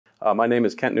My name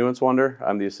is Kent Nuenswander.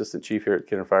 I'm the Assistant Chief here at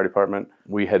Kidder Fire Department.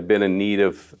 We had been in need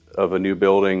of a new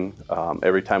building.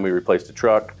 Every time we replaced a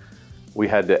truck, we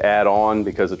had to add on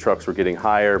because the trucks were getting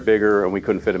higher, bigger, and we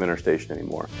couldn't fit them in our station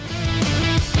anymore.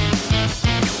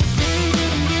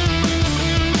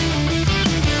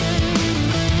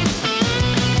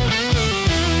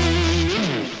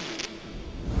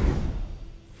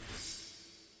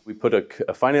 We put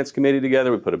a finance committee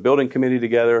together, we put a building committee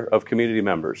together of community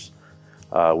members.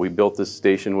 We built this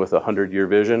station with a 100-year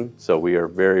vision, so we are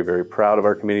very, very proud of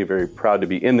our community, very proud to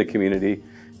be in the community,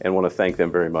 and want to thank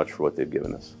them very much for what they've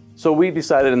given us. So we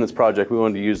decided in this project we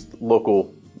wanted to use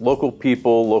local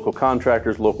people, local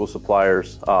contractors, local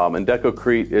suppliers, and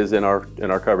Deco-Crete is in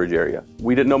our coverage area.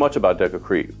 We didn't know much about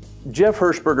Deco-Crete. Jeff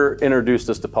Hirschberger introduced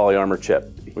us to polyarmor chip.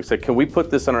 We said, can we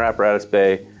put this in our apparatus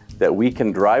bay that we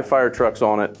can drive fire trucks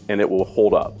on it and it will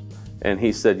hold up? And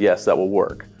he said, yes, that will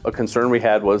work. A concern we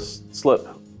had was slip.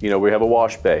 You know, we have a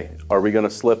wash bay. Are we going to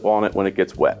slip on it when it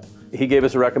gets wet? He gave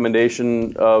us a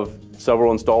recommendation of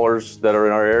several installers that are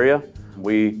in our area.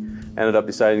 We ended up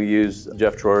deciding to use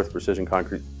Jeff Troyer with Precision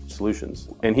Concrete Solutions.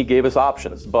 And he gave us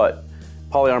options, but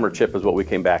polyarmor chip is what we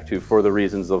came back to for the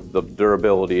reasons of the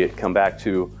durability. It come back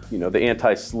to, you know, the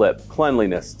anti-slip,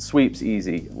 cleanliness, sweeps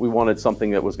easy. We wanted something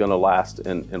that was going to last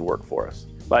and work for us.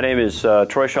 My name is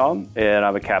Troy Shaw, and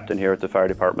I'm a captain here at the fire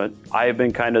department. I have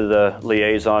been kind of the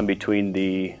liaison between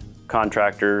the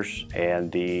contractors and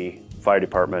the fire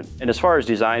department. And as far as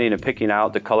designing and picking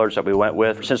out the colors that we went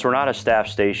with, since we're not a staff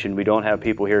station, we don't have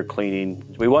people here cleaning,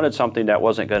 we wanted something that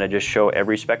wasn't going to just show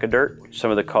every speck of dirt. Some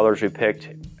of the colors we picked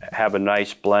have a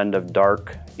nice blend of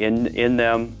dark in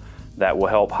them that will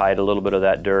help hide a little bit of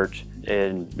that dirt.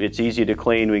 And it's easy to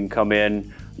clean. We can come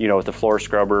in, you know, with the floor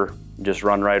scrubber, just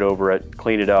run right over it,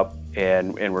 clean it up,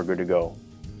 and we're good to go.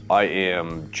 I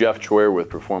am Jeff Troyer with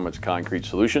Performance Concrete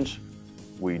Solutions.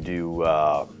 We do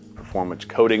performance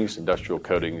coatings, industrial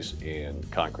coatings, and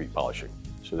concrete polishing.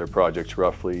 So their project's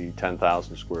roughly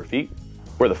 10,000 square feet.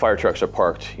 Where the fire trucks are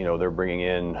parked, you know, they're bringing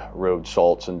in road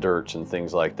salts and dirts and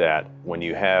things like that. When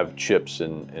you have chips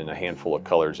and a handful of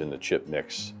colors in the chip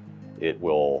mix, it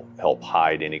will help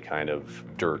hide any kind of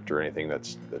dirt or anything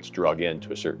that's drug in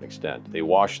to a certain extent. They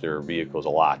wash their vehicles a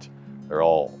lot. They're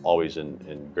always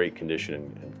in great condition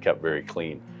and kept very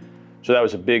clean. So that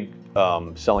was a big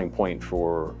selling point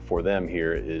for them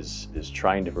here is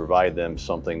trying to provide them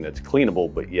something that's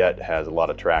cleanable but yet has a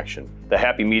lot of traction. The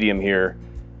happy medium here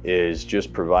is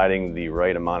just providing the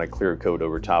right amount of clear coat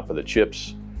over top of the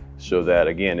chips so that,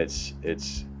 again, it's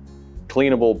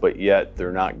cleanable, but yet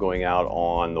they're not going out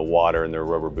on the water in their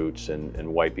rubber boots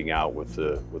and wiping out with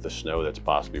the snow that's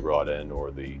possibly brought in or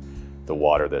the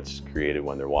water that's created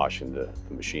when they're washing the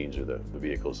machines or the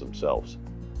vehicles themselves.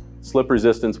 Slip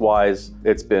resistance wise,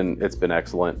 it's been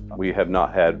excellent. We have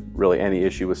not had really any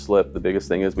issue with slip. The biggest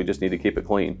thing is we just need to keep it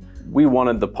clean. We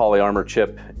wanted the polyarmor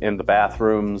chip in the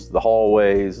bathrooms, the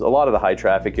hallways, a lot of the high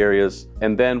traffic areas.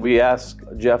 And then we asked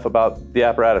Jeff about the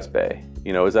apparatus bay.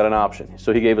 You know, is that an option?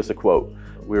 So he gave us a quote.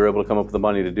 We were able to come up with the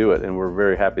money to do it, and we're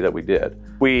very happy that we did.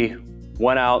 We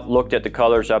went out, looked at the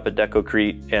colors up at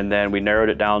Deco-Crete, and then we narrowed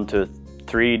it down to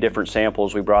 3 different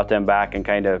samples. We brought them back and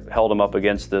kind of held them up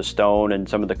against the stone and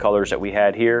some of the colors that we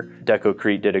had here.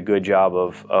 Deco-Crete did a good job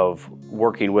of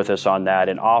working with us on that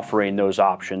and offering those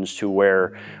options to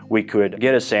where we could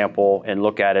get a sample and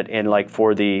look at it. And like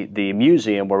for the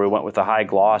museum where we went with the high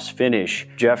gloss finish,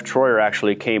 Jeff Troyer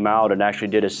actually came out and actually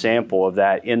did a sample of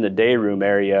that in the day room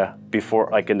area before,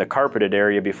 like in the carpeted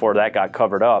area before that got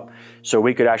covered up. So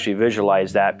we could actually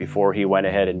visualize that before he went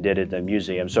ahead and did it in the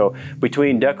museum. So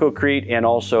between Deco-Crete and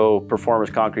also Performance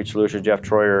Concrete Solutions, Jeff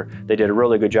Troyer, they did a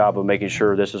really good job of making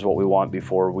sure this is what we want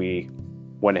before we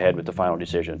went ahead with the final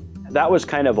decision. That was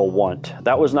kind of a want.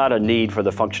 That was not a need for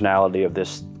the functionality of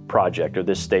this project or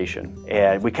this station.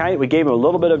 And we gave him a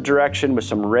little bit of direction with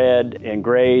some red and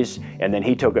grays, and then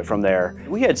he took it from there.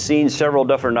 We had seen several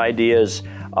different ideas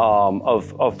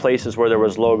of places where there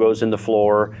was logos in the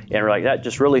floor, and we're like, that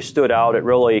just really stood out. It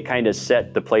really kind of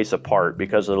set the place apart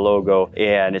because of the logo.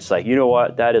 And it's like, you know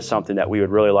what, that is something that we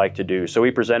would really like to do. So we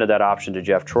presented that option to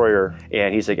Jeff Troyer,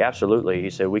 and he's like, absolutely. He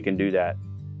said, we can do that.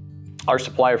 Our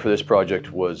supplier for this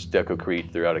project was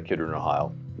Deco-Crete. They're out of Kidder,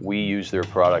 Ohio. We use their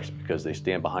products because they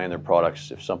stand behind their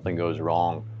products. If something goes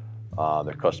wrong,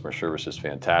 their customer service is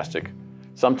fantastic.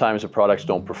 Sometimes the products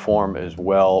don't perform as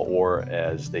well or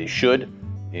as they should,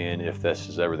 and if this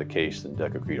is ever the case, then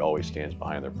Deco-Crete always stands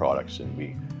behind their products, and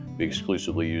we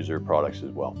exclusively use their products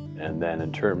as well. And then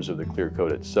in terms of the clear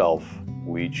coat itself,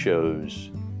 we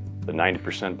chose the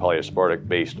 90% polyaspartic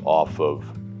based off of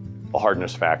a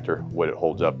hardness factor, what it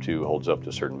holds up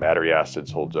to certain battery acids,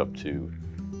 holds up to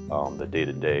the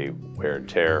day-to-day wear and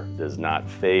tear. Does not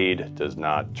fade, does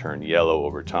not turn yellow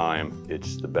over time.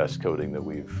 It's the best coating that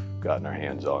we've gotten our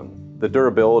hands on. The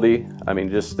durability, I mean,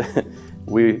 just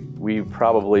we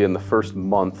probably in the first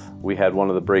month, we had one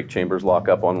of the brake chambers lock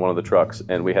up on one of the trucks,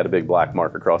 and we had a big black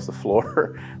mark across the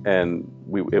floor, and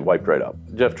it wiped right up.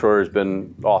 Jeff Troyer has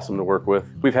been awesome to work with.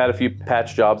 We've had a few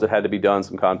patch jobs that had to be done.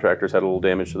 Some contractors had a little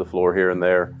damage to the floor here and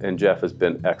there, and Jeff has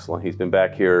been excellent. He's been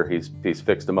back here, he's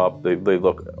fixed them up. They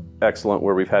look excellent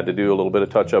where we've had to do a little bit of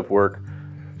touch-up work.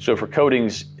 So for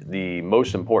coatings, the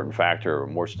most important factor, or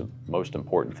most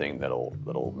important thing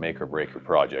that'll make or break your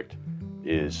project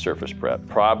is surface prep.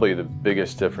 Probably the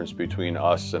biggest difference between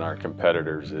us and our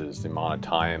competitors is the amount of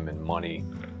time and money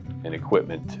and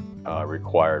equipment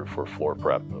required for floor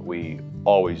prep. We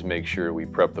always make sure we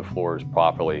prep the floors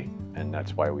properly, and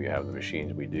that's why we have the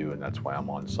machines we do, and that's why I'm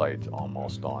on site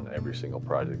almost on every single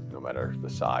project, no matter the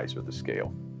size or the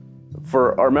scale.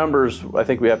 For our members, I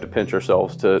think we have to pinch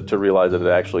ourselves to realize that it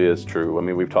actually is true. I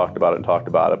mean, we've talked about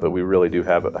it, but we really do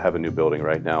have a new building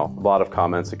right now. A lot of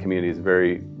comments. The community is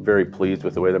very, very pleased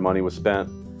with the way the money was spent.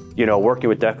 You know, working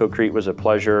with Deco-Crete was a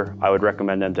pleasure. I would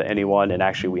recommend them to anyone, and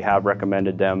actually we have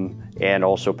recommended them and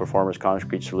also Performance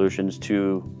Concrete Solutions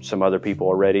to some other people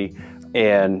already.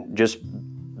 And just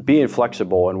being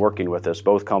flexible and working with us,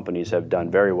 both companies have done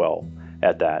very well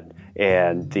at that.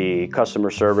 And the customer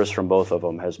service from both of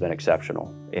them has been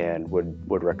exceptional, and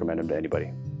would recommend them to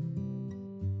anybody.